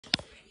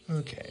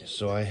Okay,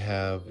 so I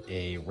have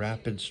a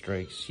Rapid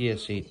Strike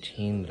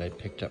CS18 that I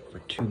picked up for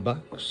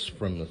 $2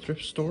 from the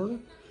thrift store.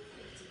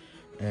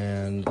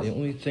 And the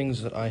only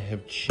things that I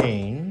have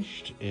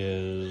changed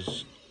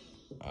is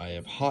I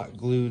have hot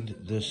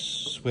glued this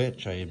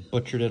switch. I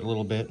butchered it a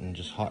little bit and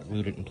just hot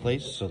glued it in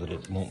place so that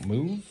it won't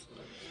move.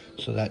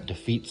 So that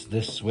defeats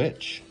this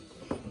switch.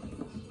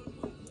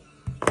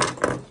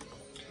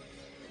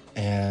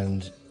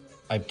 And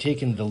I've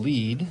taken the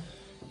lead,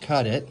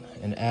 cut it,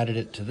 and added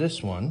it to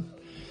this one.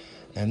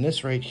 And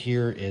this right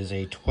here is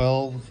a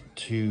 12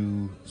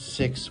 to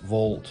 6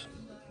 volt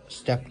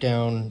step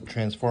down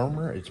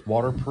transformer. It's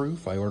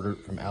waterproof. I ordered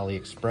it from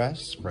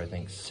AliExpress for I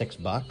think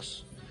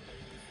 $6.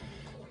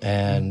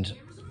 And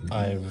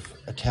I've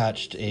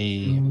attached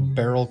a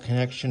barrel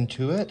connection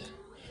to it,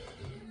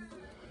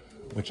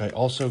 which I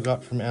also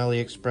got from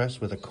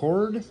AliExpress with a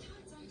cord.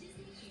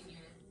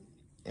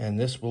 And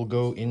this will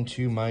go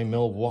into my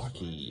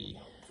Milwaukee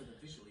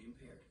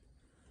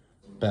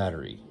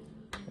battery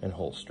and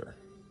holster.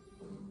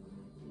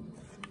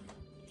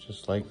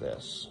 Just like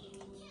this.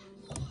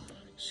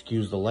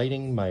 Excuse the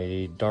lighting,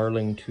 my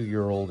darling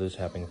 2-year-old is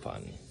having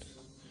fun.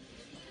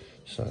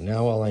 So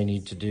now all I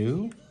need to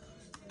do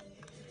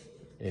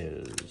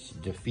is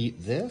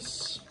defeat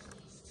this.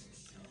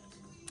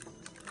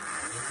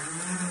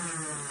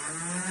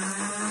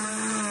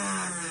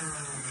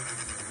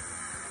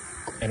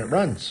 And it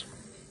runs.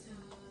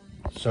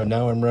 So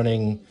now I'm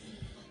running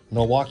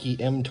Milwaukee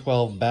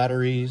M12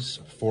 batteries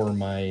for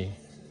my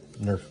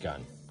Nerf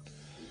gun.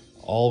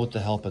 All with the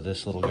help of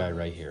this little guy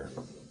right here.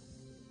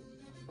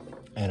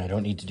 And I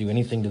don't need to do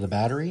anything to the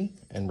battery,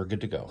 and we're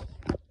good to go.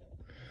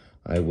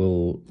 I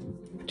will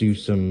do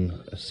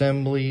some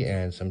assembly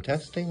and some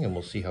testing, and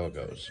we'll see how it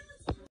goes.